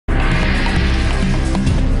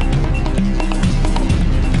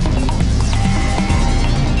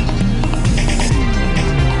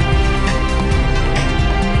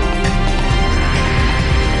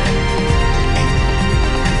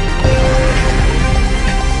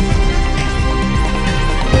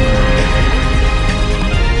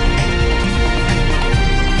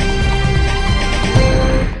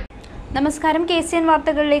നമസ്കാരം. KCN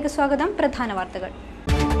വാർത്തകളിലേക്ക് സ്വാഗതം. പ്രധാന വാർത്തകൾ.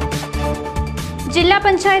 ജില്ലാ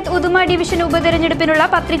പഞ്ചായത്ത് ഉദുമ ഡിവിഷൻ ഉപതെരഞ്ഞെടുപ്പിനുള്ള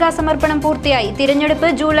പത്രികാ സമർപ്പണം പൂർത്തിയായി. തിരഞ്ഞെടുപ്പ്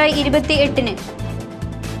ജൂലൈ 28-ന്.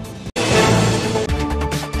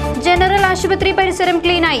 ജനറൽ ആശുപത്രി പരിസരം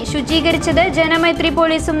ക്ലീനായി. ശുചീകരിച്ചത് ജനമൈത്രി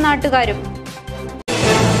പോലീസും നാട്ടുകാരും.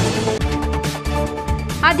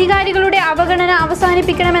 അധികാരികളുടെ അവഗണന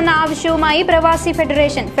അവസാനിപ്പിക്കണമെന്ന ആവശ്യവുമായി പ്രവാസി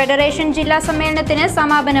ഫെഡറേഷൻ ജില്ലാ സമ്മേളനത്തിന്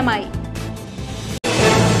സമാപനമായി.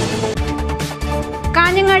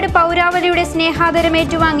 കാഞ്ഞങ്ങാട് പൗരാവലിയുടെ സ്നേഹാദരം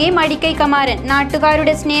ഏറ്റുവാങ്ങി മടിക്കൈ കമാരൻ.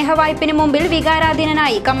 നാട്ടുകാരുടെ സ്നേഹവായ്പിന് മുമ്പിൽ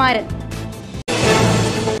വികാരാധീനനായി കമാരൻ.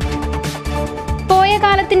 പോയ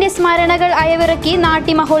കാലത്തിന്റെ സ്മരണകൾ അയവിറക്കി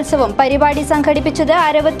നാട്ടി മഹോത്സവം. പരിപാടി സംഘടിപ്പിച്ചത്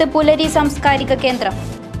അരവത്ത് പുലരി സാംസ്കാരിക കേന്ദ്രം.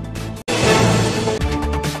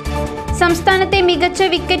 സംസ്ഥാനത്തെ മികച്ച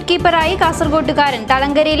വിക്കറ്റ് കീപ്പറായി കാസർഗോട്ടുകാരൻ.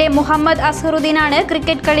 തളങ്കരയിലെ മുഹമ്മദ് അസ്ഹറുദ്ദീനാണ്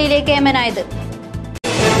ക്രിക്കറ്റ് കളിയിലെ കേമനായത്.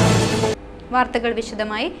 വാർത്തകൾ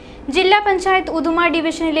വിശദമായി. ജില്ലാ പഞ്ചായത്ത് ഉദുമ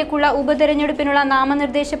ഡിവിഷനിലേക്കുള്ള ഉപതെരഞ്ഞെടുപ്പിനുള്ള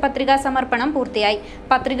നാമനിർദ്ദേശ പത്രികാ സമർപ്പണം പൂർത്തിയായി.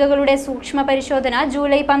 പത്രികകളുടെ സൂക്ഷ്മ പരിശോധന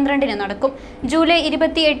ജൂലൈ 12-ന് നടക്കും. ജൂലൈ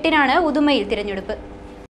 28-നാണ് ഉദുമയിൽ തിരഞ്ഞെടുപ്പ്.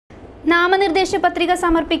 നാമനിർദ്ദേശ പത്രിക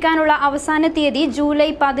സമർപ്പിക്കാനുള്ള അവസാന തീയതി ജൂലൈ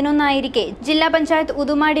 11 ആയിരിക്കെ ജില്ലാ പഞ്ചായത്ത്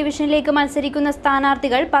ഉദുമ ഡിവിഷനിലേക്ക് മത്സരിക്കുന്ന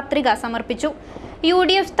സ്ഥാനാർത്ഥികൾ പത്രിക സമർപ്പിച്ചു.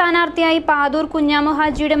 UDF സ്ഥാനാർത്ഥിയായി പാതൂർ കുഞ്ഞാമു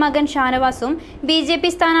ഹാജിയുടെ മകൻ ഷാനവാസും BJP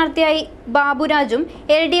സ്ഥാനാർത്ഥിയായി ബാബുരാജും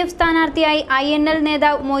LDF സ്ഥാനാർത്ഥിയായി INL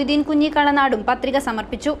നേതാവ് മൊയ്തീൻ കുഞ്ഞി കളനാടും പത്രിക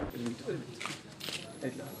സമർപ്പിച്ചു.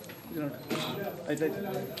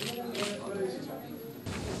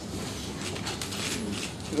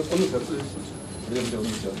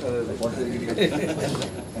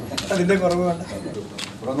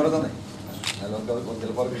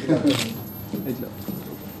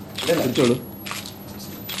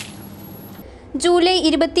 ജൂലൈ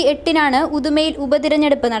 28-നാണ് ഉദുമയിൽ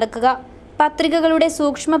ഉപതിരഞ്ഞെടുപ്പ് നടക്കുക. പത്രികകളുടെ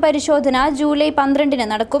സൂക്ഷ്മ പരിശോധന ജൂലൈ 12-ന്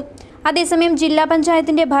നടക്കും. അതേസമയം ജില്ലാ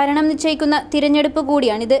പഞ്ചായത്തിന്റെ ഭരണം നിശ്ചയിക്കുന്ന തിരഞ്ഞെടുപ്പ്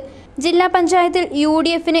കൂടിയാണിത്. ജില്ലാ പഞ്ചായത്തിൽ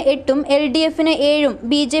UDFന് 8-ഉം LDFന് 7-ഉം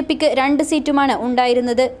BJPക്ക് 2 സീറ്റുമാണ്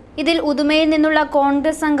ഉണ്ടായിരുന്നത്. ഇതിൽ ഉദുമയിൽ നിന്നുള്ള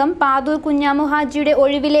കോൺഗ്രസ് അംഗം പാതൂർ കുഞ്ഞാമു ഹാജിയുടെ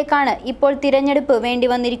ഒഴിവിലേക്കാണ് ഇപ്പോൾ തിരഞ്ഞെടുപ്പ് വേണ്ടി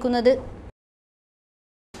വന്നിരിക്കുന്നത്.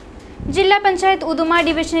 ജില്ലാ പഞ്ചായത്ത് ഉദുമ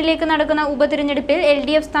ഡിവിഷനിലേക്ക് നടക്കുന്ന ഉപതിരഞ്ഞെടുപ്പിൽ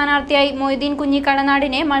LDF സ്ഥാനാർത്ഥിയായി മൊയ്തീൻ കുഞ്ഞി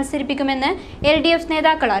കളനാടിനെ മത്സരിപ്പിക്കുമെന്ന് LDF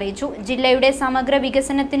നേതാക്കൾ അറിയിച്ചു. ജില്ലയുടെ സമഗ്ര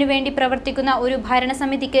വികസനത്തിനു വേണ്ടി പ്രവർത്തിക്കുന്ന ഒരു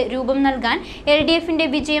ഭരണസമിതിക്ക് രൂപം നൽകാൻ LDFന്റെ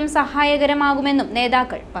വിജയം സഹായകരമാകുമെന്നും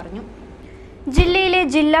നേതാക്കൾ പറഞ്ഞു. ജില്ലയിലെ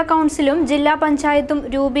ജില്ലാ കൗൺസിലും ജില്ലാ പഞ്ചായത്തും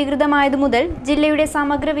രൂപീകൃതമായതു മുതൽ ജില്ലയുടെ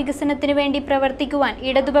സമഗ്ര വികസനത്തിനു വേണ്ടി പ്രവർത്തിക്കുവാൻ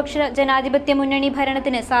ഇടതുപക്ഷ ജനാധിപത്യ മുന്നണി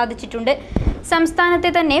ഭരണത്തിന് സാധിച്ചിട്ടുണ്ട്. സംസ്ഥാനത്തെ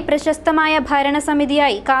തന്നെ പ്രശസ്തമായ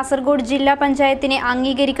ഭരണസമിതിയായി കാസർഗോഡ് ജില്ലാ പഞ്ചായത്തിനെ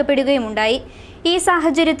അംഗീകരിക്കപ്പെടുകയുമുണ്ടായി. ഈ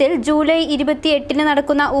സാഹചര്യത്തിൽ ജൂലൈ 28-ന്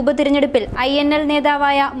നടക്കുന്ന ഉപതിരഞ്ഞെടുപ്പിൽ INL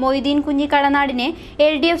നേതാവായ മൊയ്തീൻ കുഞ്ഞി കളനാടിനെ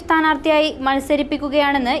LDF സ്ഥാനാർത്ഥിയായി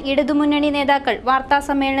മത്സരിപ്പിക്കുകയാണെന്ന് ഇടതുമുന്നണി നേതാക്കൾ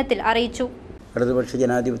വാർത്താസമ്മേളനത്തിൽ അറിയിച്ചു. ഇടതുപക്ഷ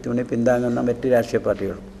ജനാധിപത്യത്തിനെ പിന്താങ്ങുന്ന മറ്റ് രാഷ്ട്രീയ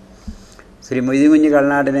പാർട്ടികളും ശ്രീ മൊയ്തീൻ കുഞ്ഞി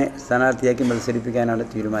കളനാടിനെ സ്ഥാനാർത്ഥിയാക്കി മത്സരിപ്പിക്കാനാണ്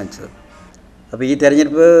തീരുമാനിച്ചത്. അപ്പോൾ ഈ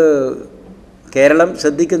തെരഞ്ഞെടുപ്പ് കേരളം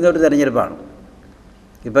ശ്രദ്ധിക്കുന്ന ഒരു തെരഞ്ഞെടുപ്പാണ്.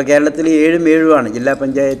 ഇപ്പോൾ കേരളത്തിൽ 7-7 ജില്ലാ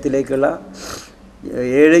പഞ്ചായത്തിലേക്കുള്ള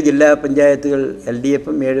 7 ജില്ലാ പഞ്ചായത്തുകൾ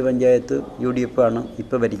LDFും 7 പഞ്ചായത്ത് UDFാണ്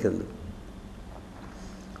ഇപ്പോൾ ഭരിക്കുന്നത്.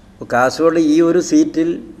 അപ്പോൾ കാസർഗോഡ് ഈ ഒരു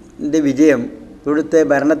സീറ്റിൻ്റെ വിജയം ഇവിടുത്തെ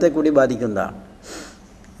ഭരണത്തെ കൂടി ബാധിക്കുന്നതാണ്.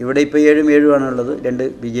 ഇവിടെ ഇപ്പോൾ 7-7 ഉള്ളത്, 2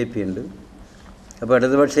 BJP ഉണ്ട്. അപ്പോൾ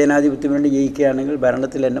ഇടതുപക്ഷ ജനാധിപത്യം വേണ്ടി ജയിക്കുകയാണെങ്കിൽ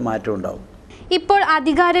ഭരണത്തിൽ തന്നെ മാറ്റം ഉണ്ടാവും. ഇപ്പോൾ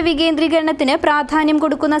അധികാര വികേന്ദ്രീകരണത്തിന് പ്രാധാന്യം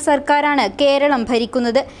കൊടുക്കുന്ന സർക്കാരാണ് കേരളം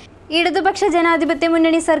ഭരിക്കുന്നത്. ഇടതുപക്ഷ ജനാധിപത്യ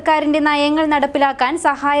മുന്നണി സർക്കാരിന്റെ നയങ്ങൾ നടപ്പിലാക്കാൻ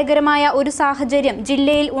സഹായകരമായ ഒരു സാഹചര്യം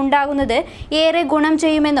ജില്ലയിൽ ഉണ്ടാകുന്നത് ഏറെ ഗുണം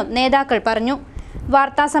ചെയ്യുമെന്നും നേതാക്കൾ പറഞ്ഞു.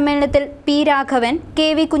 വാർത്താസമ്മേളനത്തിൽ P. രാഘവൻ,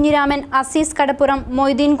 KV. കുഞ്ഞിരാമൻ, അസീസ് കടപ്പുറം,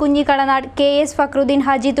 മൊയ്തീൻ കുഞ്ഞി കളനാട്, KS. ഫക്രുദ്ദീൻ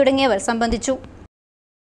ഹാജി തുടങ്ങിയവർ സംബന്ധിച്ചു.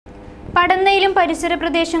 പടന്നയിലും പരിസര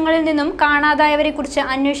പ്രദേശങ്ങളിൽ നിന്നും കാണാതായവരെക്കുറിച്ച്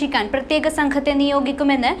അന്വേഷിക്കാൻ പ്രത്യേക സംഘത്തെ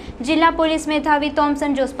നിയോഗിക്കുമെന്ന് ജില്ലാ പോലീസ് മേധാവി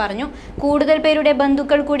തോംസൺ ജോസ് പറഞ്ഞു. കൂടുതൽ പേരുടെ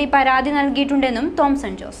ബന്ധുക്കൾ കൂടി പരാതി നൽകിയിട്ടുണ്ടെന്നും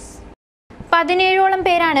തോംസൺ ജോസ്. 17ഓളം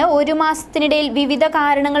പേരാണ് 1 മാസത്തിനിടയിൽ വിവിധ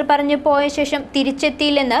കാരണങ്ങൾ പറഞ്ഞു പോയ ശേഷം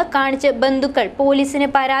തിരിച്ചെത്തിയില്ലെന്ന് കാണിച്ച് ബന്ധുക്കൾ പോലീസിന്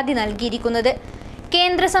പരാതി നൽകിയിരിക്കുന്നത്.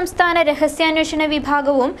 കേന്ദ്ര സംസ്ഥാന രഹസ്യാന്വേഷണ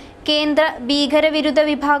വിഭാഗവും കേന്ദ്ര ഭീകരവിരുദ്ധ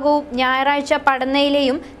വിഭാഗവും ഞായറാഴ്ച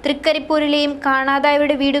പടന്നയിലെയും തൃക്കരിപ്പൂരിലെയും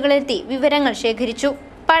കാണാതായവരുടെ വീടുകളിലെത്തി വിവരങ്ങൾ ശേഖരിച്ചു.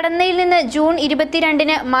 പടന്നയിൽ നിന്ന് ജൂൺ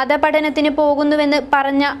 22-ന് മതപഠനത്തിന് പോകുന്നുവെന്ന്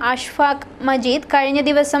പറഞ്ഞ അഷ്ഫാഖ് മജീദ് കഴിഞ്ഞ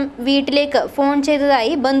ദിവസം വീട്ടിലേക്ക് ഫോൺ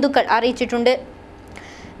ചെയ്തതായി ബന്ധുക്കൾ അറിയിച്ചിട്ടുണ്ട്.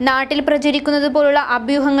 നാട്ടിൽ പ്രചരിക്കുന്നത് പോലുള്ള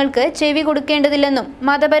അഭ്യൂഹങ്ങൾക്ക് ചെവി കൊടുക്കേണ്ടതില്ലെന്നും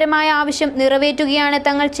മതപരമായ ആവശ്യം നിറവേറ്റുകയാണ്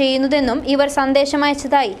തങ്ങൾ ചെയ്യുന്നതെന്നും ഇവർ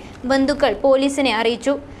സന്ദേശമയച്ചതായി ബന്ധുക്കൾ പോലീസിനെ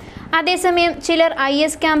അറിയിച്ചു. അതേസമയം ചിലർ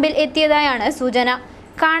IS ക്യാമ്പിൽ എത്തിയതായാണ് സൂചന.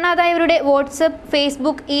 കാണാതായവരുടെ വാട്സപ്പ്,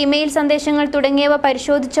 ഫേസ്ബുക്ക്, ഇമെയിൽ സന്ദേശങ്ങൾ തുടങ്ങിയവ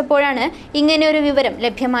പരിശോധിച്ചപ്പോഴാണ് ഇങ്ങനെയൊരു വിവരം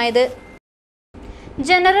ലഭ്യമായത്.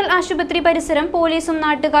 ജനറൽ ആശുപത്രി പരിസരം പോലീസും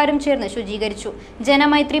നാട്ടുകാരും ചേർന്ന് ശുചീകരിച്ചു.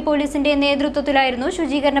 ജനമൈത്രി പോലീസിന്റെ നേതൃത്വത്തിലായിരുന്നു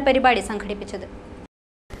ശുചീകരണ പരിപാടി സംഘടിപ്പിച്ചത്.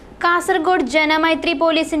 കാസർഗോഡ് ജനമൈത്രി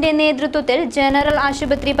പോലീസിന്റെ നേതൃത്വത്തിൽ ജനറൽ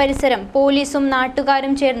ആശുപത്രി പരിസരം പോലീസും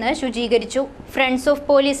നാട്ടുകാരും ചേർന്ന് ശുചീകരിച്ചു. ഫ്രണ്ട്സ് ഓഫ്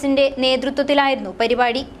പോലീസിന്റെ നേതൃത്വത്തിലായിരുന്നു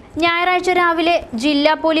പരിപാടി. ഞായറാഴ്ച രാവിലെ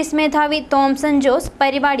ജില്ലാ പോലീസ് മേധാവി തോംസൺ ജോസ്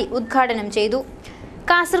പരിപാടി ഉദ്ഘാടനം ചെയ്തു.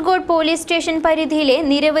 കാസർഗോഡ് പോലീസ് സ്റ്റേഷൻ പരിധിയിലെ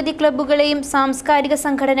നിരവധി ക്ലബ്ബുകളെയും സാംസ്കാരിക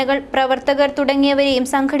സംഘടനകൾ, പ്രവർത്തകർ തുടങ്ങിയവരെയും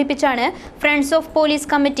സംഘടിപ്പിച്ചാണ് ഫ്രണ്ട്സ് ഓഫ് പോലീസ്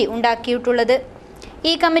കമ്മിറ്റി ഉണ്ടാക്കിയിട്ടുള്ളത്.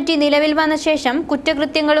 ഈ കമ്മിറ്റി നിലവിൽ വന്ന ശേഷം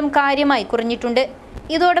കുറ്റകൃത്യങ്ങളും കാര്യമായി കുറഞ്ഞിട്ടുണ്ട്.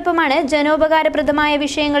 ഇതോടൊപ്പമാണ് ജനോപകാരപ്രദമായ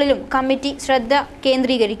വിഷയങ്ങളിലും കമ്മിറ്റി ശ്രദ്ധ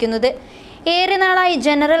കേന്ദ്രീകരിക്കുന്നത്. ഏറെ നാളായി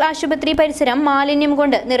ജനറൽ ആശുപത്രി പരിസരം മാലിന്യം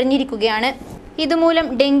കൊണ്ട് നിറഞ്ഞിരിക്കുകയാണ്. ഇതുമൂലം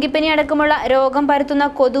ഡെങ്കിപ്പനി അടക്കമുള്ള രോഗം പരത്തുന്ന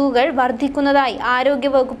കൊതുകുകൾ വർദ്ധിക്കുന്നതായി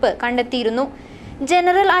ആരോഗ്യവകുപ്പ് കണ്ടെത്തിയിരുന്നു.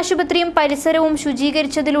 ജനറൽ ആശുപത്രിയും പരിസരവും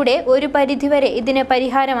ശുചീകരിച്ചതിലൂടെ ഒരു പരിധിവരെ ഇതിന്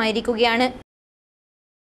പരിഹാരമായിരിക്കുകയാണ്.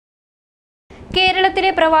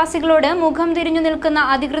 കേരളത്തിലെ പ്രവാസികളോട് മുഖം തിരിഞ്ഞു നിൽക്കുന്ന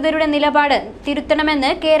അധികൃതരുടെ നിലപാട്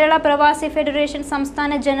തിരുത്തണമെന്ന് കേരള പ്രവാസി ഫെഡറേഷൻ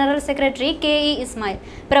സംസ്ഥാന ജനറൽ സെക്രട്ടറി KE ഇസ്മായിൽ.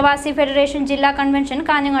 പ്രവാസി ഫെഡറേഷൻ ജില്ലാ കൺവെൻഷൻ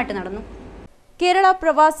കാഞ്ഞങ്ങാട്ട് നടന്നു. കേരള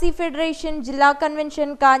പ്രവാസി ഫെഡറേഷൻ ജില്ലാ കൺവെൻഷൻ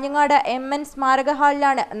കാഞ്ഞങ്ങാട് MN സ്മാരക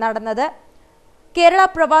ഹാളിലാണ് നടന്നത്. കേരള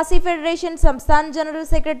പ്രവാസി ഫെഡറേഷൻ സംസ്ഥാന general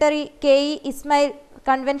secretary KE Ismail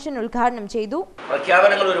convention ഉദ്ഘാടനം ചെയ്തു.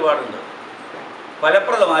 പ്രഖ്യാപനങ്ങൾ ഒരുപാടുണ്ട്,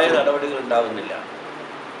 ഫലപ്രദമായ നടപടികൾ ഉണ്ടാകുന്നില്ല.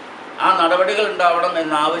 ആ നടപടികൾ ഉണ്ടാവണം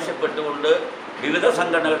എന്നാവശ്യപ്പെട്ടുകൊണ്ട് വിവിധ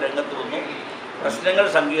സംഘടനകൾ രംഗത്ത് വന്നു. പ്രശ്നങ്ങൾ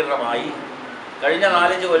സങ്കീർണമായി. കഴിഞ്ഞ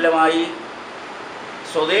 4-5 കൊല്ലമായി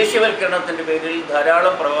സ്വദേശിവൽക്കരണത്തിൻ്റെ പേരിൽ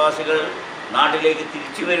ധാരാളം പ്രവാസികൾ നാട്ടിലേക്ക്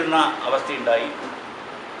തിരിച്ചു വരുന്ന അവസ്ഥയുണ്ടായി.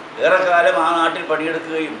 ഏറെക്കാലം ആ നാട്ടിൽ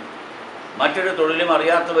പണിയെടുക്കുകയും മറ്റൊരു തൊഴിലും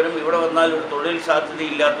അറിയാത്തവരും ഇവിടെ വന്നാൽ ഒരു തൊഴിൽ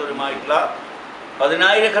സാധ്യതയില്ലാത്തവരുമായിട്ടുള്ള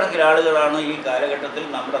 10,000-കണക്കിന് ആളുകളാണ് ഈ കാലഘട്ടത്തിൽ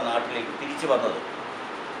നമ്മുടെ നാട്ടിലേക്ക് തിരിച്ചു വന്നത്.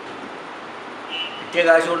 കിട്ടിയ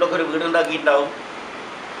കാശ് കൊണ്ടൊക്കെ ഒരു വീടുണ്ടാക്കിയിട്ടുണ്ടാവും,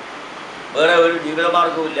 വേറെ ഒരു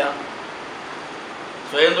ജീവിതമാർഗവുമില്ല,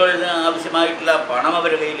 സ്വയം തൊഴിലിന് ആവശ്യമായിട്ടുള്ള പണം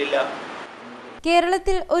അവരുടെ കയ്യിലില്ല.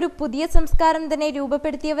 കേരളത്തിൽ ഒരു പുതിയ സംസ്കാരം തന്നെ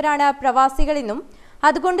രൂപപ്പെടുത്തിയവരാണ് പ്രവാസികളെന്നും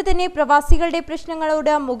അതുകൊണ്ട് തന്നെ പ്രവാസികളുടെ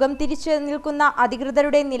പ്രശ്നങ്ങളോട് മുഖം തിരിച്ചു നിൽക്കുന്ന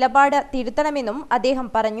അധികൃതരുടെ നിലപാട് തിരുത്തണമെന്നും അദ്ദേഹം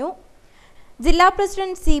പറഞ്ഞു. ജില്ലാ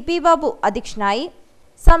പ്രസിഡന്റ് CP ബാബു അധ്യക്ഷനായി.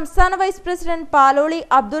 സംസ്ഥാന vice president Paloli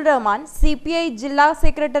Abdul Rahman, CPI ജില്ലാ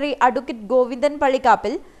സെക്രട്ടറി അഡ്വക്കേറ്റ് ഗോവിന്ദൻ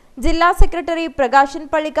പള്ളിക്കാപ്പിൽ, ജില്ലാ സെക്രട്ടറി പ്രകാശൻ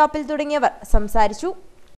പള്ളിക്കാപ്പിൽ തുടങ്ങിയവർ സംസാരിച്ചു.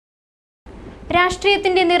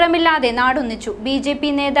 രാഷ്ട്രീയത്തിന്റെ നിറമില്ലാതെ നാടൊന്നിച്ചു.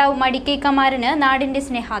 BJP നേതാവ് മടിക്കൈ കമാറിന് നാടിന്റെ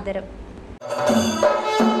സ്നേഹാദരം.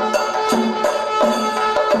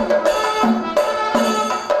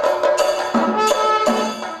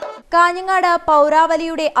 കാഞ്ഞങ്ങാട്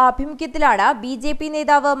പൗരാവലിയുടെ ആഭിമുഖ്യത്തിലാണ് BJP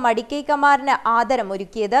നേതാവ് മടിക്കൈ കമാറിന് ആദരം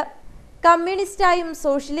ഒരുക്കിയത്. കമ്മ്യൂണിസ്റ്റായും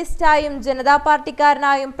സോഷ്യലിസ്റ്റായും ജനതാ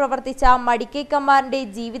പാർട്ടിക്കാരനായും പ്രവർത്തിച്ച മടിക്കൈ കമാറിന്റെ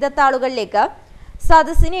ജീവിതത്താളുകളിലേക്ക്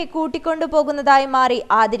സദസ്സിനെ കൂട്ടിക്കൊണ്ടുപോകുന്നതായി മാറി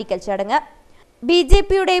ആദരിക്കൽ ചടങ്ങ്.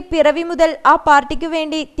 BJPയുടെ പിറവി മുതൽ ആ പാർട്ടിക്കു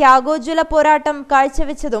വേണ്ടി ത്യാഗോജ്വല പോരാട്ടം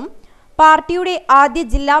കാഴ്ചവെച്ചതും പാർട്ടിയുടെ ആദ്യ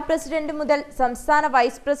ജില്ലാ പ്രസിഡന്റ് മുതൽ സംസ്ഥാന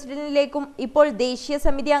വൈസ് പ്രസിഡന്റിലേക്കും ഇപ്പോൾ ദേശീയ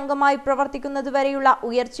സമിതി അംഗമായി പ്രവർത്തിക്കുന്നതുവരെയുള്ള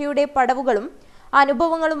ഉയർച്ചയുടെ പടവുകളും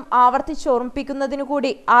അനുഭവങ്ങളും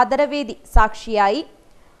ആവർത്തിച്ചോർമ്മിപ്പിക്കുന്നതിനുകൂടി ആദരവേദി സാക്ഷിയായി.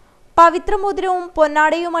 പവിത്രമോതിരവും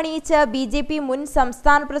പൊന്നാടയും അണിയിച്ച് BJP മുൻ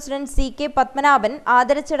സംസ്ഥാന പ്രസിഡന്റ് CK പത്മനാഭൻ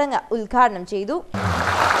ആദരച്ചടങ്ങ് ഉദ്ഘാടനം ചെയ്തു.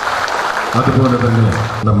 അതുപോലെ തന്നെ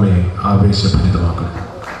നമ്മെ ആവേശഭരിതമാക്കും.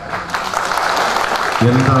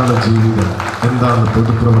 എന്താണ് ജീവിതം, എന്താണ്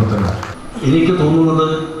പൊതുപ്രവർത്തനം? എനിക്ക്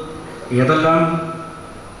തോന്നുന്നത് ഏതെല്ലാം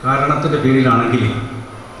കാരണത്തിൻ്റെ പേരിലാണെങ്കിലും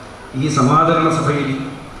ഈ സമാദരണ സഭയിൽ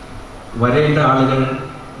വരേണ്ട ആളുകൾ,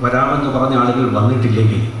 വരാമെന്ന് പറഞ്ഞ ആളുകൾ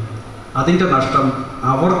വന്നിട്ടില്ലെങ്കിൽ അതിൻ്റെ നഷ്ടം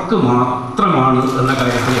അവർക്ക് മാത്രമാണ് എന്ന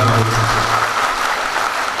കാര്യത്തിൽ ആലോചിച്ചു.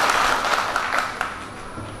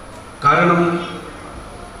 കാരണം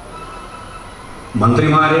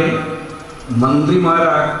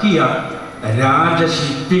മന്ത്രിമാരാക്കിയ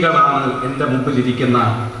രാജശില്പികളാണ് എൻ്റെ മുമ്പിലിരിക്കുന്ന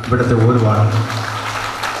ഇവിടുത്തെ ഓരോ ആളുകൾ.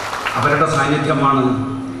 അവരുടെ സാന്നിധ്യമാണ്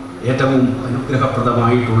ഏറ്റവും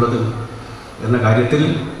അനുഗ്രഹപ്രദമായിട്ടുള്ളത് എന്ന കാര്യത്തിൽ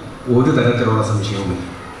ഒരു തരത്തിലുള്ള സംശയവുമില്ല.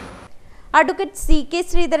 അഡ്വക്കേറ്റ് CK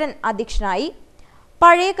ശ്രീധരൻ അധ്യക്ഷനായി.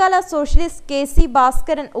 പഴയകാല socialist KC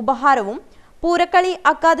Bhaskaran ഉപഹാരവും Poorakkali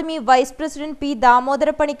academy vice president P Damodara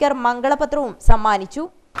Panicker മംഗളപത്രവും സമ്മാനിച്ചു.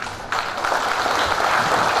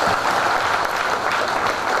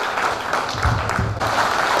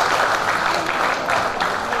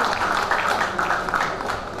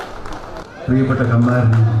 പ്രിയപ്പെട്ട കമ്മാരൻ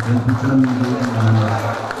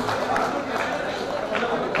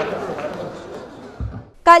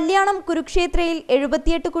കല്യാണം കുരുക്ഷേത്രയിൽ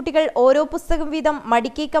 78 കുട്ടികൾ ഓരോ പുസ്തകം വീതം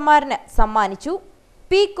മടിക്കേക്കന്മാരന് സമ്മാനിച്ചു.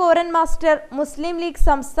 പി കോരൻ മാസ്റ്റർ, മുസ്ലിം ലീഗ്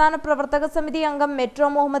സംസ്ഥാന പ്രവർത്തക സമിതി അംഗം മെട്രോ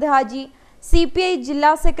മുഹമ്മദ് ഹാജി, CPI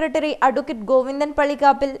ജില്ലാ secretary advocate Govindan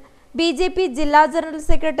Pallikkappil, BJP ജില്ലാ general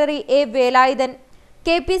secretary A Velayudhan,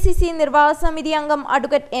 KPCC നിർവാഹക സമിതി അംഗം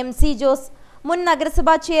അഡ്വക്കേറ്റ് MC ജോസ്, മുൻ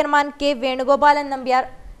നഗരസഭാ chairman K Venugopalan Nambiar,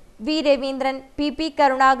 V Raveendran, PP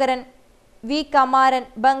Karunakaran, V Kamaran,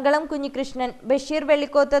 Bangalam Kunhikrishnan, Basheer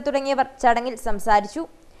Vellikoth തുടങ്ങിയവർ ചടങ്ങിൽ സംസാരിച്ചു.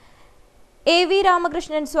 AV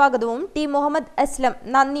രാമകൃഷ്ണൻ സ്വാഗതവും T മുഹമ്മദ് അസ്ലം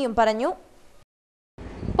നന്ദിയും പറഞ്ഞു.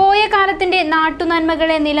 പോയ കാലത്തിന്റെ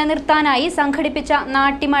നാട്ടുനന്മകളെ നിലനിർത്താനായി സംഘടിപ്പിച്ച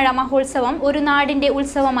നാട്ടിമഴ മഹോത്സവം ഒരു നാടിന്റെ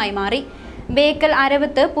ഉത്സവമായി മാറി. ബേക്കൽ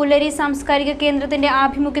അരവത്ത് പുലരി സാംസ്കാരിക കേന്ദ്രത്തിന്റെ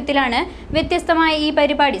ആഭിമുഖ്യത്തിലാണ് വ്യത്യസ്തമായ ഈ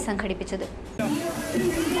പരിപാടി സംഘടിപ്പിച്ചത്.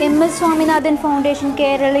 MS സ്വാമിനാഥൻ ഫൗണ്ടേഷൻ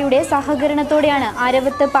കേരളയുടെ സഹകരണത്തോടെയാണ്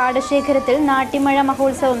അരവത്ത് പാടശേഖരത്തിൽ നാട്ടിമഴ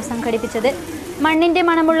മഹോത്സവം സംഘടിപ്പിച്ചത്. മണ്ണിന്റെ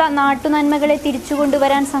മണമുള്ള നാട്ടുനന്മകളെ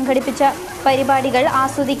തിരിച്ചുകൊണ്ടുവരാൻ സംഘടിപ്പിച്ച പരിപാടികൾ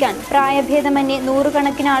ആസ്വദിക്കാൻ പ്രായഭേദമന്യേ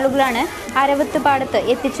നൂറുകണക്കിന് ആളുകളാണ് അരവത്ത് പാടത്ത്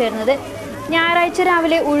എത്തിച്ചേർന്നത്. ഞായറാഴ്ച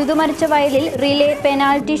രാവിലെ ഉഴുതുമറിച്ച വയലിൽ റിലേ,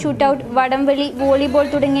 പെനാൽറ്റി ഷൂട്ടൌട്ട്, വടംവലി, വോളിബോൾ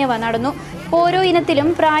തുടങ്ങിയവ നടന്നു. ഓരോ ഇനത്തിലും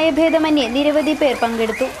പ്രായഭേദമന്യേ നിരവധി പേർ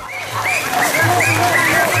പങ്കെടുത്തു.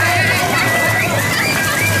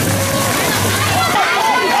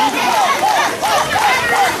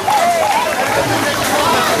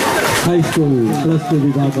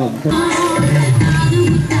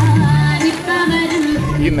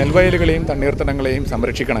 ഈ നെൽവയലുകളെയും തണ്ണീർത്തടങ്ങളെയും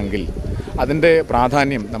സംരക്ഷിക്കണമെങ്കിൽ അതിൻ്റെ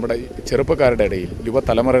പ്രാധാന്യം നമ്മുടെ ചെറുപ്പക്കാരുടെ ഇടയിൽ,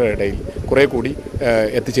 യുവതലമുറയുടെ ഇടയിൽ കുറേ കൂടി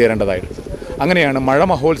എത്തിച്ചേരേണ്ടതായിട്ടുണ്ട്. അങ്ങനെയാണ് മഴ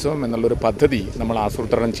മഹോത്സവം എന്നുള്ളൊരു പദ്ധതി നമ്മൾ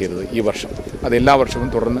ആസൂത്രണം ചെയ്തത് ഈ വർഷം. അത് എല്ലാ വർഷവും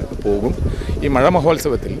തുടർന്ന് പോകും. ഈ മഴ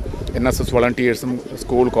മഹോത്സവത്തിൽ NSS വളണ്ടിയേഴ്സും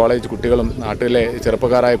സ്കൂൾ കോളേജ് കുട്ടികളും നാട്ടിലെ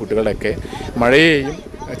ചെറുപ്പക്കാരായ കുട്ടികളൊക്കെ മഴയെയും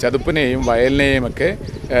ചതുപ്പിനെയും വയലിനെയും ഒക്കെ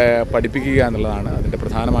പഠിപ്പിക്കുക എന്നുള്ളതാണ് അതിൻ്റെ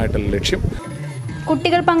പ്രധാനമായിട്ടുള്ള ലക്ഷ്യം.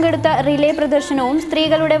 കുട്ടികൾ പങ്കെടുത്ത റിലേ പ്രദർശനവും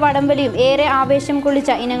സ്ത്രീകളുടെ വടംവലിയും ഏറെ ആവേശം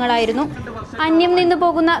കൊള്ളിച്ച ഇനങ്ങളായിരുന്നു. അന്യം നിന്നു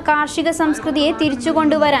പോകുന്ന കാർഷിക സംസ്കൃതിയെ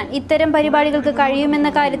തിരിച്ചുകൊണ്ടുവരാൻ ഇത്തരം പരിപാടികൾക്ക്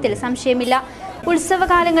കഴിയുമെന്ന കാര്യത്തിൽ സംശയമില്ല.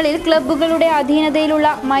 ഉത്സവകാലങ്ങളിൽ ക്ലബ്ബുകളുടെ അധീനതയിലുള്ള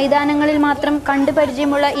മൈതാനങ്ങളിൽ മാത്രം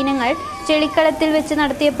കണ്ടുപരിചയമുള്ള ഇനങ്ങൾ ചെളിക്കളത്തിൽ വെച്ച്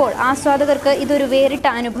നടത്തിയപ്പോൾ ആസ്വാദകർക്ക് ഇതൊരു വേറിട്ട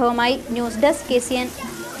അനുഭവമായി. News desk KCN.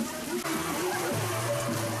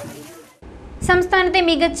 സംസ്ഥാനത്തെ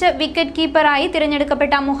മികച്ച വിക്കറ്റ് കീപ്പറായി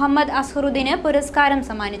തിരഞ്ഞെടുക്കപ്പെട്ട മുഹമ്മദ് അസ്ഹറുദ്ദീന് പുരസ്കാരം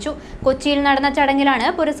സമ്മാനിച്ചു. കൊച്ചിയിൽ നടന്ന ചടങ്ങിലാണ്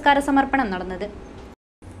പുരസ്കാര സമർപ്പണം നടന്നത്.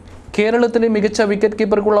 കേരളത്തിലെ മികച്ച വിക്കറ്റ്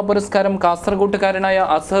കീപ്പർക്കുള്ള പുരസ്കാരം കാസർഗോട്ടുകാരനായ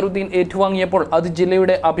അസ്ഹറുദ്ദീൻ ഏറ്റുവാങ്ങിയപ്പോൾ അത്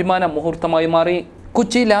ജില്ലയുടെ അഭിമാന മുഹൂർത്തമായി മാറി.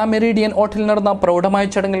 കൊച്ചി ലാ മെറിഡിയൻ ഹോട്ടലിൽ നടന്ന പ്രൗഢമായ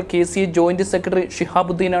ചടങ്ങിൽ KCA ജോയിന്റ് സെക്രട്ടറി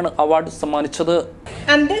ഷിഹാബുദ്ദീനാണ് അവാർഡ് സമ്മാനിച്ചത്.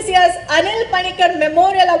 And this year's Anil Panikkar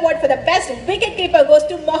Memorial Award for the best wicket keeper goes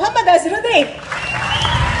to Muhammad Azharuddin.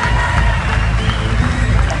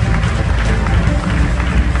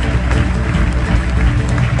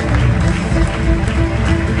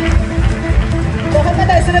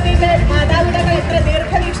 Muhammad അസ്ഹറുദ്ദീന്റെ മാതാപിതാക്കൾ എത്ര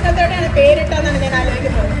ദീർഘവീക്ഷണത്തോടെയാണ് പേരിട്ടതെന്നാണ് ഞാൻ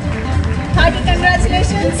ആലോചിക്കുന്നത്. Hearty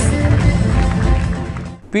congratulations.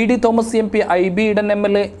 PD Thomas MP, IB ഇടൻ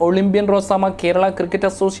MLA, Olympian റോസാമ, Kerala cricket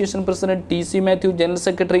association president TC Mathew, general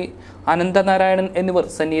secretary Ananthanarayanan എന്നിവർ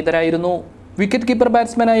സന്നിഹിതരായിരുന്നു. Wicket keeper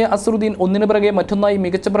ബാറ്റ്സ്മാനായ Azharuddin ഒന്നിനു പിറകെ മറ്റൊന്നായി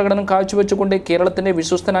മികച്ച പ്രകടനം കാഴ്ചവെച്ചുകൊണ്ട് കേരളത്തിന്റെ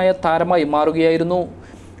വിശ്വസ്തനായ താരമായി മാറുകയായിരുന്നു.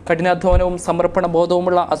 കഠിനാധ്വാനവും സമർപ്പണ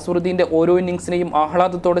ബോധവുമുള്ള അസ്ഹറുദ്ദീന്റെ ഓരോ ഇന്നിംഗ്സിനെയും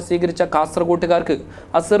ആഹ്ലാദത്തോടെ സ്വീകരിച്ച കാസർഗോട്ടുകാർക്ക്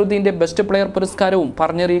അസ്ഹറുദ്ദീന്റെ ബെസ്റ്റ് പ്ലെയർ പുരസ്കാരവും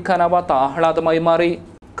പറഞ്ഞറിയിക്കാനാവാത്ത ആഹ്ലാദമായി മാറി.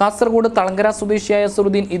 കാസർഗോഡ് തളങ്കര സ്വദേശിയായ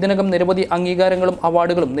അസ്ഹറുദ്ദീൻ ഇതിനകം നിരവധി അംഗീകാരങ്ങളും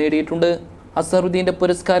അവാർഡുകളും നേടിയിട്ടുണ്ട്. അസ്ഹറുദ്ദീന്റെ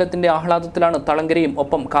പുരസ്കാരത്തിന്റെ ആഹ്ലാദത്തിലാണ് തളങ്കരയും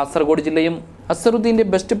ഒപ്പം കാസർഗോഡ് ജില്ലയും. അസ്ഹറുദ്ദീന്റെ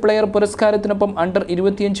ബെസ്റ്റ് പ്ലെയർ പുരസ്കാരത്തിനൊപ്പം അണ്ടർ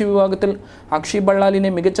 25 വിഭാഗത്തിൽ അക്ഷയ്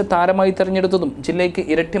ബള്ളാലിനെ മികച്ച താരമായി തെരഞ്ഞെടുത്തതും ജില്ലയ്ക്ക്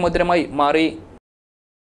ഇരട്ടി മധുരമായി മാറി.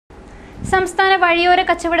 സംസ്ഥാന വഴിയോര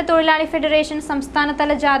കച്ചവട തൊഴിലാളി ഫെഡറേഷൻ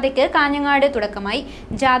സംസ്ഥാനതല ജാഥയ്ക്ക് കാഞ്ഞങ്ങാട് തുടക്കമായി.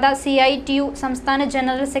 ജാഥ CITU സംസ്ഥാന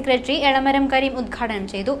ജനറൽ സെക്രട്ടറി എളമരം കരീം ഉദ്ഘാടനം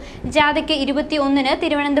ചെയ്തു. ജാഥയ്ക്ക് 21-ന്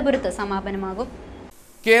തിരുവനന്തപുരത്ത് സമാപനമാകും.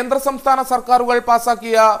 കേന്ദ്ര സംസ്ഥാന സർക്കാരുകൾ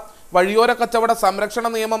പാസാക്കിയ വഴിയോര കച്ചവട സംരക്ഷണ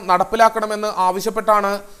നിയമം നടപ്പിലാക്കണമെന്ന്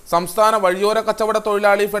ആവശ്യപ്പെട്ടാണ് സംസ്ഥാന വഴിയോര കച്ചവട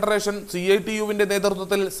തൊഴിലാളി ഫെഡറേഷൻ CITUവിന്റെ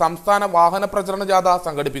നേതൃത്വത്തിൽ സംസ്ഥാന വാഹന പ്രചരണ ജാഥ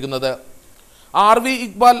സംഘടിപ്പിക്കുന്നത്. RV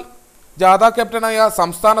ഇക്ബാൽ ജാഥ ക്യാപ്റ്റനായ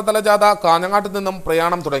സംസ്ഥാനതല ജാഥ കാഞ്ഞങ്ങാട്ട് നിന്നും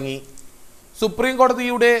പ്രയാണം തുടങ്ങി. സുപ്രീം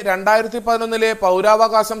കോടതിയുടെ 2011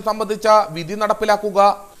 പൗരാവകാശം സംബന്ധിച്ച വിധി നടപ്പിലാക്കുക,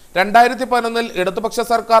 2011 ഇടതുപക്ഷ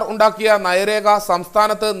സർക്കാർ ഉണ്ടാക്കിയ നയരേഖ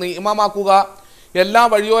സംസ്ഥാനത്ത് നിയമമാക്കുക, എല്ലാ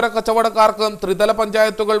വഴിയോര കച്ചവടക്കാർക്കും ത്രിതല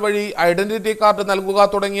പഞ്ചായത്തുകൾ വഴി ഐഡന്റിറ്റി കാർഡ് നൽകുക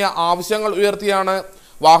തുടങ്ങിയ ആവശ്യങ്ങൾ ഉയർത്തിയാണ്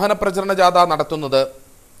വാഹന പ്രചരണ ജാഥ നടത്തുന്നത്.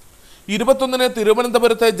 21-ന്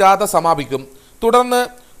തിരുവനന്തപുരത്ത് ജാഥ സമാപിക്കും. തുടർന്ന്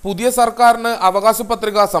പുതിയ സർക്കാരിന് അവകാശ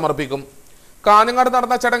പത്രിക സമർപ്പിക്കും. കാഞ്ഞങ്ങാട്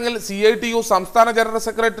നടന്ന ചടങ്ങിൽ CITU സംസ്ഥാന ജനറൽ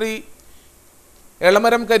സെക്രട്ടറി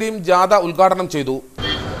എളമരം കരീം ജാഥ ഉദ്ഘാടനം ചെയ്തു.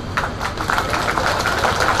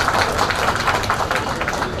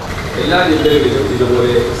 എല്ലാ ജില്ലകളിലും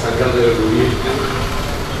ഇതുപോലെ സംഘടനകൾ രൂപീകരിക്കും.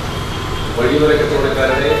 വഴിയോര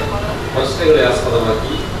കച്ചവടക്കാരുടെ പ്രശ്നങ്ങളെ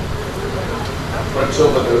ആസ്പദമാക്കി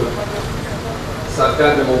പ്രക്ഷോഭങ്ങളും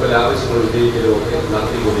സർക്കാരിന്റെ മുമ്പിൽ ആവശ്യങ്ങൾ ഉന്നയിക്കലും ഒക്കെ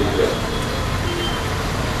നടത്തിക്കൊണ്ടിരിക്കുക.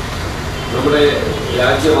 നമ്മുടെ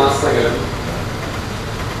രാജ്യമാസകലം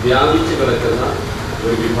വ്യാപിച്ചു കിടക്കുന്ന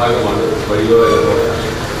ഒരു വിഭാഗമാണ് വഴിയോര കച്ചവടക്കാർ.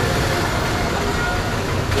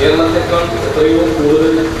 കേരളത്തെക്കാൾ എത്രയോ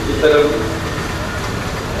കൂടുതൽ ഇത്തരം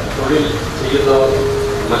തൊഴിൽ ചെയ്യുന്നവർ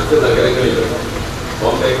മറ്റ് നഗരങ്ങളിലുണ്ട്.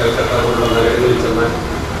 ബോംബെ, കൽക്കട്ട പോലുള്ള നഗരങ്ങളിൽ ചെന്നാൽ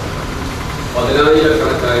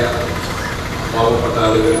 10,000-കണക്കായ പാവപ്പെട്ട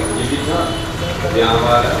ആളുകൾ വിവിധ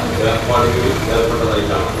വ്യാപാര ഏർപ്പാടുകളിൽ ഏർപ്പെട്ടതായി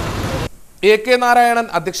കാണാം. AK നാരായണൻ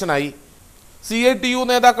അധ്യക്ഷനായി. CITU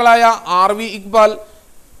നേതാക്കളായ RV Iqbal,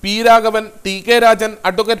 P Raghavan, TK Rajan,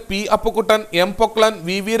 advocate P Appukuttan, M Poklan,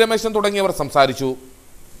 VV Rameshan തുടങ്ങിയവർ സംസാരിച്ചു.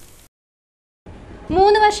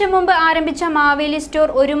 3 വർഷം മുമ്പ് ആരംഭിച്ച മാവേലി സ്റ്റോർ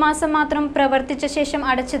 1 മാസം മാത്രം പ്രവർത്തിച്ച ശേഷം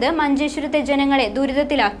അടച്ചത് മഞ്ചേശ്വരത്തെ ജനങ്ങളെ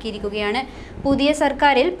ദുരിതത്തിലാക്കിയിരിക്കുകയാണ്. പുതിയ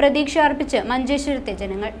സർക്കാരിൽ പ്രതീക്ഷ അർപ്പിച്ച് മഞ്ചേശ്വരത്തെ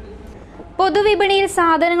ജനങ്ങൾ. പൊതുവിപണിയിൽ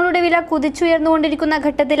സാധനങ്ങളുടെ വില കുതിച്ചുയർന്നുകൊണ്ടിരിക്കുന്ന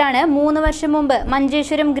ഘട്ടത്തിലാണ് 3 വർഷം മുമ്പ്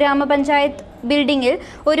മഞ്ചേശ്വരം ഗ്രാമപഞ്ചായത്ത് ബിൽഡിംഗിൽ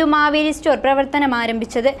ഒരു മാവേലി സ്റ്റോർ പ്രവർത്തനം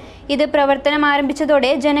ആരംഭിച്ചത്. ഇത് പ്രവർത്തനം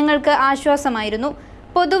ആരംഭിച്ചതോടെ ജനങ്ങൾക്ക് ആശ്വാസമായിരുന്നു.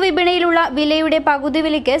 പൊതുവിപണിയിലുള്ള വിലയുടെ പകുതി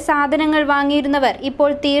വിലയ്ക്ക് സാധനങ്ങൾ വാങ്ങിയിരുന്നവർ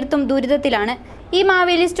ഇപ്പോൾ തീർത്തും ദുരിതത്തിലാണ്. ഈ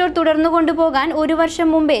മാവേലി സ്റ്റോർ തുടർന്നു കൊണ്ടുപോകാൻ 1 വർഷം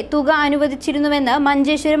മുമ്പേ തുക അനുവദിച്ചിരുന്നുവെന്ന്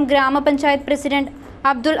മഞ്ചേശ്വരം ഗ്രാമപഞ്ചായത്ത് പ്രസിഡന്റ്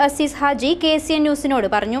അബ്ദുൽ അസീസ് ഹാജി KCN ന്യൂസിനോട്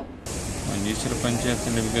പറഞ്ഞു. മഞ്ചേശ്വരം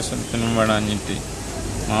പഞ്ചായത്തിൻ്റെ വികസനത്തിനും വേണ്ടാഞ്ഞിട്ട്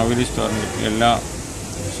മാവേലി സ്റ്റോറിന് എല്ലാ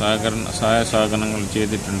സഹായ സഹകരണങ്ങൾ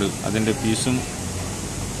ചെയ്തിട്ടുണ്ട്. അതിൻ്റെ ഫീസും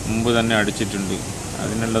മുമ്പ് തന്നെ അടിച്ചിട്ടുണ്ട്.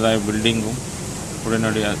 അതിനുള്ളതായ ബിൽഡിങ്ങും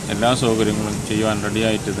ഉടനടി എല്ലാ സൗകര്യങ്ങളും ചെയ്യുവാൻ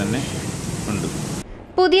റെഡിയായിട്ട് തന്നെ ഉണ്ട്.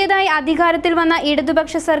 പുതിയതായി അധികാരത്തിൽ വന്ന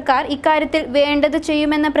ഇടതുപക്ഷ സർക്കാർ ഇക്കാര്യത്തിൽ വേണ്ടത്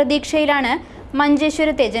ചെയ്യുമെന്ന പ്രതീക്ഷയിലാണ്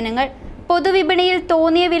മഞ്ചേശ്വരത്തെ ജനങ്ങൾ. പൊതുവിപണിയിൽ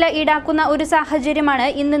തോന്നിയ വില ഈടാക്കുന്ന ഒരു സാഹചര്യമാണ്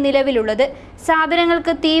ഇന്ന് നിലവിലുള്ളത്.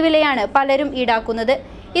 സാധനങ്ങൾക്ക് തീവിലയാണ് പലരും ഈടാക്കുന്നത്.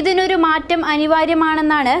 ഇതിനൊരു മാറ്റം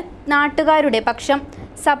അനിവാര്യമാണെന്നാണ് നാട്ടുകാരുടെ പക്ഷം.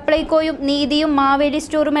 സപ്ലൈകോയും നീതിയും മാവേലി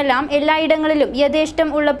സ്റ്റോറുമെല്ലാം എല്ലായിടങ്ങളിലും യഥേഷ്ടം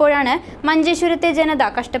ഉള്ളപ്പോഴാണ് മഞ്ചേശ്വരത്തെ ജനത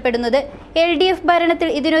കഷ്ടപ്പെടുന്നത്. LDF ഭരണത്തിൽ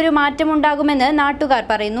ഇതിനൊരു മാറ്റമുണ്ടാകുമെന്ന് നാട്ടുകാർ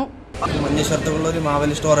പറയുന്നു. മഞ്ചേശ്വരത്തുള്ള ഒരു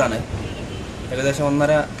മാവേലി സ്റ്റോറാണ്. ഏകദേശം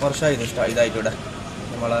 1.5 വർഷമായി ഇതായിട്ടിവിടെ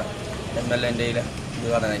നമ്മളെ MLA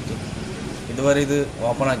ഉദ്ഘാടനമായിട്ട്. ഇതുവരെ ഇത്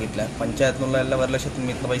ഓപ്പൺ ആക്കിയിട്ടില്ല. പഞ്ചായത്തിൽ നിന്നുള്ള എല്ലാ 1 ലക്ഷത്തിന്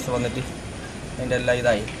മീറ്റുന്ന പൈസ വന്നിട്ട് അതിൻ്റെ എല്ലാം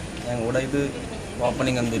ഇതായി. ഞങ്ങളുടെ ഇത്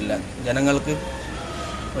ഓപ്പണിംഗ് ഒന്നുമില്ല. ജനങ്ങൾക്ക്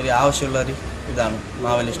ഒരു ആവശ്യമുള്ളൊരു ഇതാണ്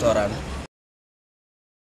മാവേലി സ്റ്റോറാണ്.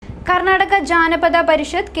 കർണാടക ജാനപദ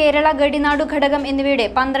പരിഷത്ത്, കേരള ഗഡിനാടു ഘടകം എന്നിവയുടെ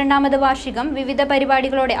 12ാമത് വാർഷികം വിവിധ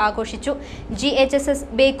പരിപാടികളോടെ ആഘോഷിച്ചു. GHSS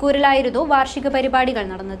ബേക്കൂരിലായിരുന്നു വാർഷിക പരിപാടികൾ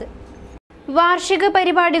നടന്നത്. വാർഷിക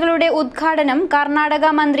പരിപാടികളുടെ ഉദ്ഘാടനം കർണാടക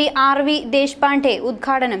മന്ത്രി RV ദേശ്പാണ്ഡെ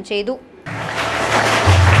ഉദ്ഘാടനം ചെയ്തു.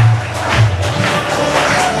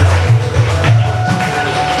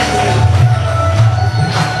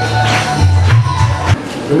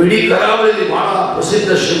 ಇಡೀ ಕರಾವಳಿಯಲ್ಲಿ ಬಹಳ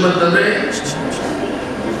ಪ್ರಸಿದ್ಧ ಶ್ರೀಮಂತಂದ್ರೆ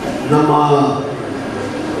ನಮ್ಮ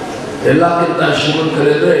ಎಲ್ಲಕ್ಕಿಂತ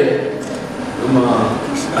ಶ್ರೀಮಂತರೆಂದ್ರೆ ನಮ್ಮ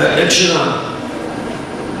ಯಕ್ಷಗಾನ.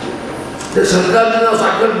 ಸರ್ಕಾರದಿಂದ ನಾವು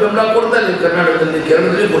ಸಾಕಷ್ಟು ಬೆಂಬಲ ಕೊಡ್ತಾ ಇದ್ದೀವಿ. ಕರ್ನಾಟಕದಲ್ಲಿ,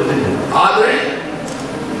 ಕೇರಳದಲ್ಲಿ ಕೊಡ್ತಿದ್ದೀವಿ. ಆದರೆ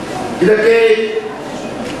ಇದಕ್ಕೆ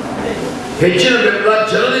ಹೆಚ್ಚಿನ ಬೆಂಬಲ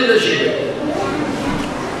ಜನರಿಂದ ಸಿಗಬೇಕು.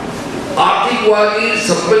 ಆರ್ಥಿಕವಾಗಿ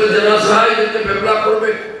ಸಭ್ಯ ಜನ ಸಹ ಇದಕ್ಕೆ ಬೆಂಬಲ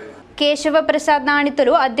ಕೊಡಬೇಕು. കേശവ പ്രസാദ്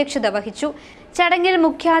നാണിത്തലു അധ്യക്ഷത വഹിച്ചു. ചടങ്ങിൽ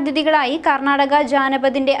മുഖ്യാതിഥികളായി കർണാടക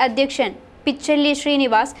ജാനപദിന്റെ അധ്യക്ഷൻ പിച്ചല്ലി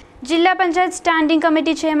ശ്രീനിവാസ്, ജില്ലാ panchayat standing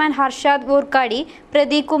committee chairman Harshad Vorkady,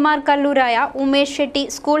 Pradeep Kumar കല്ലൂരായ, Umesh Shetty,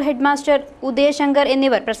 school headmaster Udayashankar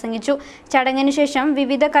എന്നിവർ പ്രസംഗിച്ചു. ചടങ്ങിനു ശേഷം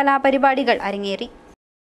വിവിധ കലാപരിപാടികൾ അരങ്ങേറി.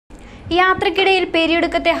 യാത്രക്കിടയിൽ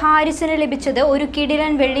പെരിയടുക്കത്തെ ഹാരിസിന് ലഭിച്ചത് ഒരു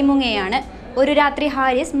കിടിലൻ വെള്ളിമൂങ്ങയാണ്. ഒരു രാത്രി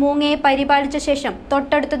ഹാരിസ് മൂങ്ങയെ പരിപാലിച്ച ശേഷം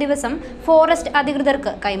തൊട്ടടുത്ത ദിവസം ഫോറസ്റ്റ്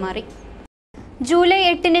അധികൃതർക്ക് കൈമാറി. ജൂലൈ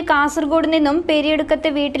 8-ന് കാസർഗോഡ് നിന്നും പെരിയടുക്കത്തെ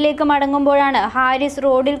വീട്ടിലേക്ക് മടങ്ങുമ്പോഴാണ് ഹാരിസ്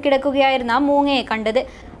റോഡിൽ കിടക്കുകയായിരുന്ന മൂങ്ങയെ കണ്ടത്.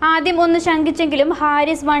 ആദ്യം ഒന്ന് ശങ്കിച്ചെങ്കിലും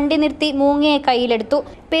ഹാരിസ് വണ്ടി നിർത്തി മൂങ്ങയെ കയ്യിലെടുത്തു.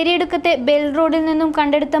 പെരിയടുക്കത്തെ ബെൽ റോഡിൽ നിന്നും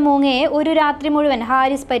കണ്ടെടുത്ത മൂങ്ങയെ ഒരു രാത്രി മുഴുവൻ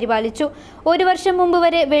ഹാരിസ് പരിപാലിച്ചു. 1 വർഷം മുമ്പ്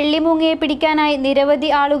വരെ വെള്ളിമൂങ്ങയെ പിടിക്കാനായി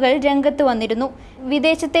നിരവധി ആളുകൾ രംഗത്ത് വന്നിരുന്നു.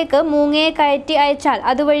 വിദേശത്തേക്ക് മൂങ്ങയെ കയറ്റി അയച്ചാൽ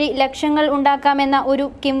അതുവഴി ലക്ഷങ്ങൾ ഉണ്ടാക്കാമെന്ന ഒരു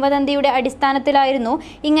കിംവദന്തിയുടെ അടിസ്ഥാനത്തിലായിരുന്നു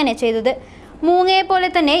ഇങ്ങനെ ചെയ്തത്. മൂങ്ങയെപ്പോലെ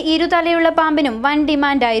തന്നെ ഇരുതലയുള്ള പാമ്പിനും വൻ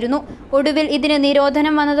ഡിമാൻഡായിരുന്നു. ഒടുവിൽ ഇതിന്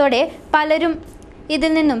നിരോധനം വന്നതോടെ പലരും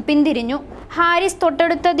ഇതിൽ നിന്നും പിന്തിരിഞ്ഞു. ഹാരിസ്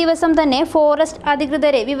തൊട്ടടുത്ത ദിവസം തന്നെ ഫോറസ്റ്റ്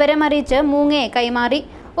അധികൃതരെ വിവരമറിയിച്ച് മൂങ്ങയെ കൈമാറി.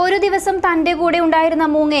 ഒരു ദിവസം തന്റെ കൂടെ ഉണ്ടായിരുന്ന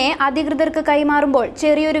മൂങ്ങയെ അധികൃതർക്ക് കൈമാറുമ്പോൾ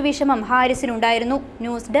ചെറിയൊരു വിഷമം ഹാരിസിനുണ്ടായിരുന്നു.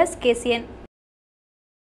 News desk KCN.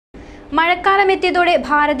 മഴക്കാലം എത്തിയതോടെ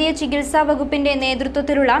ഭാരതീയ ചികിത്സാ വകുപ്പിന്റെ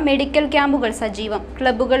നേതൃത്വത്തിലുള്ള മെഡിക്കൽ ക്യാമ്പുകൾ സജീവം.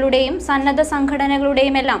 ക്ലബ്ബുകളുടെയും സന്നദ്ധ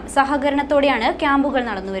സംഘടനകളുടെയും എല്ലാം സഹകരണത്തോടെയാണ് ക്യാമ്പുകൾ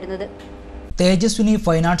നടന്നുവരുന്നത്. തേജസ്വിനി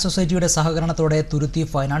ഫൈനാൻസ് സൊസൈറ്റിയുടെ സഹകരണത്തോടെ തുരുത്തി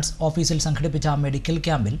ഫൈനാൻസ് ഓഫീസിൽ സംഘടിപ്പിച്ച മെഡിക്കൽ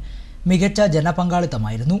ക്യാമ്പിൽ മികച്ച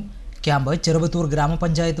ജനപങ്കാളിത്തമായിരുന്നു. ക്യാമ്പ് ചെറുവത്തൂർ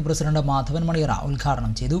ഗ്രാമപഞ്ചായത്ത് പ്രസിഡന്റ് മാധവൻ മണിയറ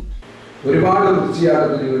ഉദ്ഘാടനം ചെയ്തു. ഒരുപാട്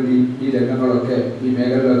വൃത്തിയാക്കുന്നതിന് വേണ്ടി ഈ രംഗങ്ങളൊക്കെ ഈ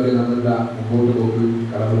മേഖലകളൊക്കെ നമ്മളുടെ മുമ്പോട്ട് പോയി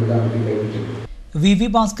കടമെടുക്കാൻ വേണ്ടി കഴിഞ്ഞിട്ടുണ്ട്. VV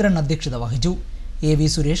ഭാസ്കരൻ അധ്യക്ഷത വഹിച്ചു. AV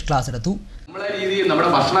സുരേഷ് ക്ലാസ് എടുത്തു. നമ്മുടെ രീതിയിൽ നമ്മുടെ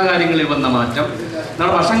ഭക്ഷണ കാര്യങ്ങളിൽ വന്ന മാറ്റം,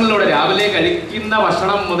 നമ്മുടെ ഭക്ഷണങ്ങളിലൂടെ രാവിലെ കഴിക്കുന്ന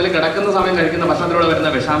ഭക്ഷണം മുതൽ കിടക്കുന്ന സമയം കഴിക്കുന്ന ഭക്ഷണത്തിലൂടെ വരുന്ന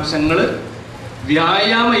വിഷാംശങ്ങൾ,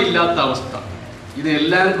 വ്യായാമം ഇല്ലാത്ത അവസ്ഥ,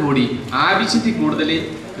 ഇതെല്ലാം കൂടി ആവശ്യത്തിൽ കൂടുതൽ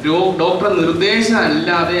ഡോക്ടർ നിർദ്ദേശം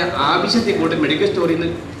അല്ലാതെ ആവശ്യത്തിൽ കൂടുതൽ മെഡിക്കൽ സ്റ്റോറിൽ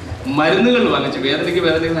നിന്ന് മരുന്നുകൾ വാങ്ങിച്ച് വേദനയ്ക്ക്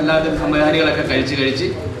അല്ലാത്ത സംഹാരികളൊക്കെ കഴിച്ച്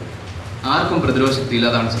ആർക്കും പ്രതിരോധ ശക്തി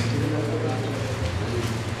ഇല്ലാതാണ് സത്യം.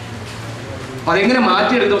 അപ്പം അതെങ്ങനെ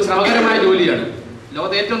മാറ്റിയെടുക്കും ശ്രമകരമായ ജോലിയാണ്.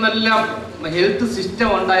 ലോകത്തെ ഏറ്റവും നല്ല ഹെൽത്ത് സിസ്റ്റം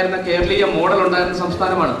ഉണ്ടായിരുന്ന കേരളീയ മോഡൽ ഉണ്ടായിരുന്ന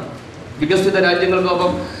സംസ്ഥാനമാണ്. വികസിത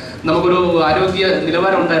രാജ്യങ്ങൾക്കൊപ്പം നമുക്കൊരു ആരോഗ്യ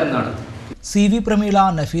നിലവാരം ഉണ്ടായിരുന്നതാണ്. CV Prameela,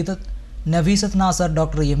 Nafeesath Nasar,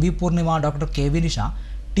 doctor MV Purnima, doctor KV Nisha,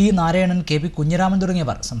 T Narayanan, KP Kunhiraman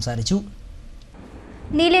തുടങ്ങിയവർ സംസാരിച്ചു.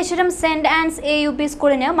 നീലേശ്വരം സെന്റ് ആൻസ് AUP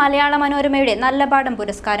സ്കൂളിന് മലയാള മനോരമയുടെ നല്ല പാഠം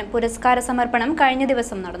പുരസ്കാര സമർപ്പണം കഴിഞ്ഞ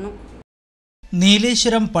ദിവസം നടന്നു.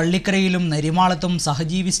 നീലേശ്വരം പള്ളിക്കരയിലും നരിമാളത്തും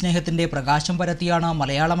സഹജീവി സ്നേഹത്തിന്റെ പ്രകാശം പരത്തിയാണ്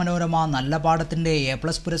മലയാള മനോരമ നല്ല പാഠത്തിന്റെ A+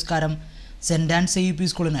 പുരസ്കാരം സെന്റ് ആൻസ് AUP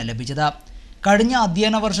സ്കൂളിന് ലഭിച്ചത്. കഴിഞ്ഞ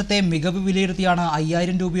അധ്യയന വർഷത്തെ മികവ് വിലയിരുത്തിയാണ്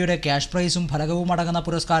 5000 രൂപയുടെ ക്യാഷ് പ്രൈസും ഫലകവും അടങ്ങുന്ന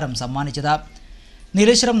പുരസ്കാരം സമ്മാനിച്ചത്.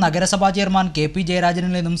 നീലേശ്വരം നഗരസഭാ ചെയർമാൻ KP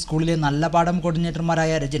ജയരാജനിൽ നിന്നും സ്കൂളിലെ നല്ല പാഠം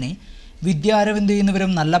കോർഡിനേറ്റർമാരായ രജനി, വിദ്യ അരവിന്ദ്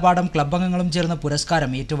എന്നിവരും നല്ല പാഠം ക്ലബ് അംഗങ്ങളും ചേർന്ന്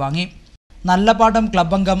പുരസ്കാരം ഏറ്റുവാങ്ങി. നല്ല പാഠം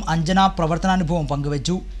ക്ലബ് അംഗം അഞ്ജന പ്രവർത്തനാനുഭവം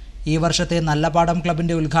പങ്കുവച്ചു. ഈ വർഷത്തെ നല്ല പാഠം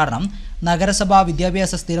ക്ലബിന്റെ ഉദ്ഘാടനം നഗരസഭാ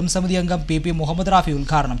വിദ്യാഭ്യാസ സ്ഥിരം സമിതി അംഗം PP മുഹമ്മദ് റാഫി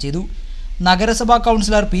ഉദ്ഘാടനം ചെയ്തു. നഗരസഭാ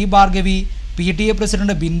councillor P Bhargavi, PTA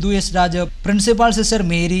president Bindu S Raj, principal sister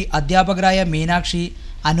Mary, അധ്യാപകരായ Meenakshi,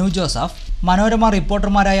 Anu Joseph, Manorama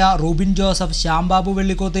റിപ്പോർട്ടർമാരായ Rubin Joseph, Shyam Babu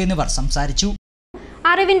Vellikoth എന്നിവർ സംസാരിച്ചു.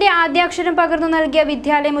 അറിവിന്റെ ആദ്യാക്ഷരം പകർന്നു നൽകിയ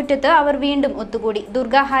വിദ്യാലയമുറ്റത്ത് അവർ വീണ്ടും ഒത്തുകൂടി.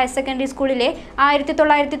 ദുർഗ ഹയർ സെക്കൻഡറി സ്കൂളിലെ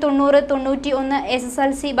 1990-91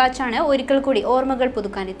 SSLC ബാച്ചാണ് ഒരിക്കൽ കൂടി ഓർമ്മകൾ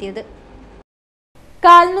പുതുക്കാനെത്തിയത്.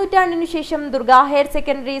 കാൽനൂറ്റാണ്ടിനു ശേഷം ദുർഗ ഹയർ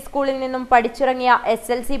സെക്കൻഡറി സ്കൂളിൽ നിന്നും പഠിച്ചിറങ്ങിയ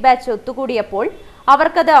SLC ബാച്ച് ഒത്തുകൂടിയപ്പോൾ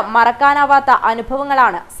അവർക്കത് മറക്കാനാവാത്ത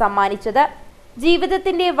അനുഭവങ്ങളാണ് സമ്മാനിച്ചത്.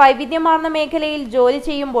 ജീവിതത്തിന്റെ വൈവിധ്യമാർന്ന മേഖലയിൽ ജോലി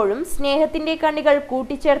ചെയ്യുമ്പോഴും സ്നേഹത്തിന്റെ കണ്ണികൾ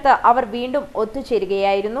കൂട്ടിച്ചേർത്ത് അവർ വീണ്ടും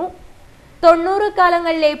ഒത്തുചേരുകയായിരുന്നു. 90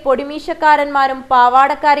 കാലങ്ങളിലെ പൊടിമീശക്കാരന്മാരും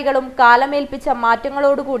പാവാടക്കാരികളും കാലമേൽപ്പിച്ച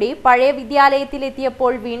മാറ്റങ്ങളോടുകൂടി പഴയ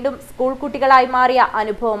വിദ്യാലയത്തിലെത്തിയപ്പോൾ വീണ്ടും സ്കൂൾ കുട്ടികളായി മാറിയ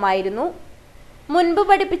അനുഭവമായിരുന്നു. മുൻപ്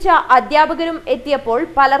പഠിപ്പിച്ച അധ്യാപകരും എത്തിയപ്പോൾ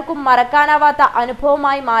പലർക്കും മറക്കാനാവാത്ത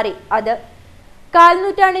അനുഭവമായി മാറി അത്.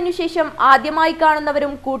 കാൽനൂറ്റാണ്ടിനു ശേഷം ആദ്യമായി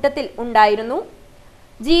കാണുന്നവരും കൂട്ടത്തിൽ ഉണ്ടായിരുന്നു.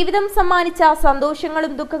 ജീവിതം സമ്മാനിച്ച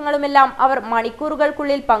സന്തോഷങ്ങളും ദുഃഖങ്ങളുമെല്ലാം അവർ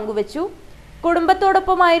മണിക്കൂറുകൾക്കുള്ളിൽ പങ്കുവച്ചു.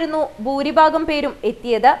 കുടുംബത്തോടൊപ്പമായിരുന്നു ഭൂരിഭാഗം പേരും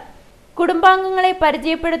എത്തിയത്. കുടുംബാംഗങ്ങളെ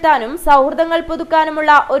പരിചയപ്പെടുത്താനും സൗഹൃദങ്ങൾ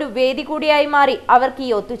പുതുക്കാനുമുള്ള ഒരു വേദി കൂടിയായി മാറി അവർക്ക് ഈ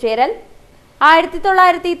ഒത്തുചേരൽ.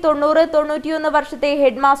 1990-91 വർഷത്തെ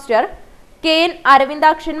head master KN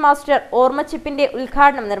Aravindakshan master ഓർമ്മച്ചിപ്പിന്റെ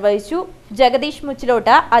ഉദ്ഘാടനം നിർവഹിച്ചു. ജഗദീഷ്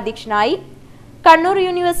മുച്ചിലോട്ട് അധ്യക്ഷനായി. Kannur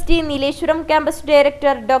university Nileshwaram campus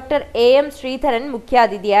director doctor AM Sreedharan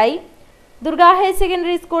മുഖ്യാതിഥിയായി. Durga higher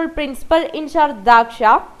secondary school principal in charge ദാക്ഷ,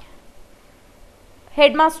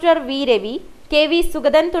 head master V Ravi, KV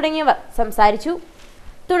Sugathan തുടങ്ങിയവർ സംസാരിച്ചു.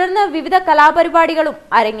 തുടർന്ന് വിവിധ കലാപരിപാടികളും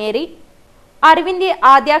അരങ്ങേറി. അറിവിന്റെ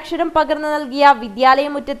ആദ്യാക്ഷരം പകർന്നു നൽകിയ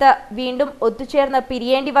വിദ്യാലയമുറ്റത്ത് വീണ്ടും ഒത്തുചേർന്ന്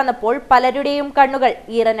പിരിയേണ്ടി വന്നപ്പോൾ പലരുടെയും കണ്ണുകൾ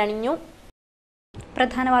ഈറനണിഞ്ഞു.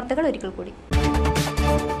 പ്രധാന വാർത്തകൾ ഒരിക്കൽ കൂടി.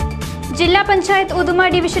 ജില്ലാ പഞ്ചായത്ത് ഉദുമ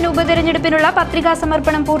ഡിവിഷൻ ഉപതെരഞ്ഞെടുപ്പിനുള്ള പത്രികാ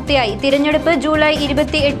സമർപ്പണം പൂർത്തിയായി. തിരഞ്ഞെടുപ്പ് ജൂലൈ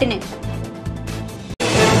 28-ന്.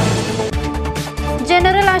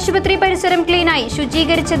 ജനറൽ ആശുപത്രി പരിസരം ക്ലീനായി.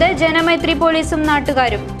 ശുചീകരിച്ചത് ജനമൈത്രി പോലീസും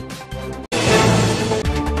നാട്ടുകാരും.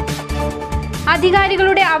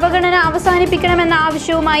 അധികാരികളുടെ അവഗണന അവസാനിപ്പിക്കണമെന്ന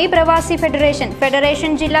ആവശ്യവുമായി പ്രവാസി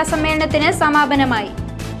ഫെഡറേഷൻ ജില്ലാ സമ്മേളനത്തിന് സമാപനമായി.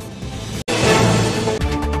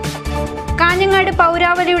 കാഞ്ഞങ്ങാട്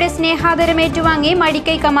പൗരാവലിയുടെ സ്നേഹാദരം ഏറ്റുവാങ്ങി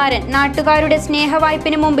മടിക്കൈ കമാരൻ. നാട്ടുകാരുടെ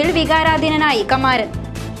സ്നേഹവായ്പിന് മുമ്പിൽ വികാരാധീനനായി കമാരൻ.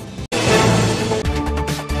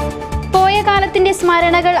 പോയ കാലത്തിന്റെ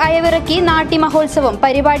സ്മരണകൾ അയവിറക്കി നാട്യമഹോത്സവം.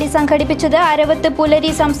 പരിപാടി സംഘടിപ്പിച്ചത് അരവത്ത്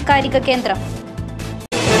പുലരി സാംസ്കാരിക കേന്ദ്രം.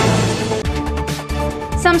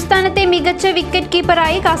 സംസ്ഥാനത്തെ മികച്ച വിക്കറ്റ്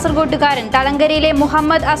കീപ്പറായി കാസർഗോട്ടുകാരൻ തളങ്കരയിലെ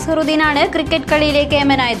മുഹമ്മദ് അസ്ഹറുദ്ദീനാണ് ക്രിക്കറ്റ് കളിയിലെ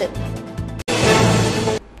കേമനായത്.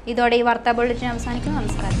 ഇതോടെ ഈ വാർത്താ ബുള്ളറ്റിൻ അവസാനിക്കുന്നു.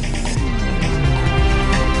 നമസ്കാരം.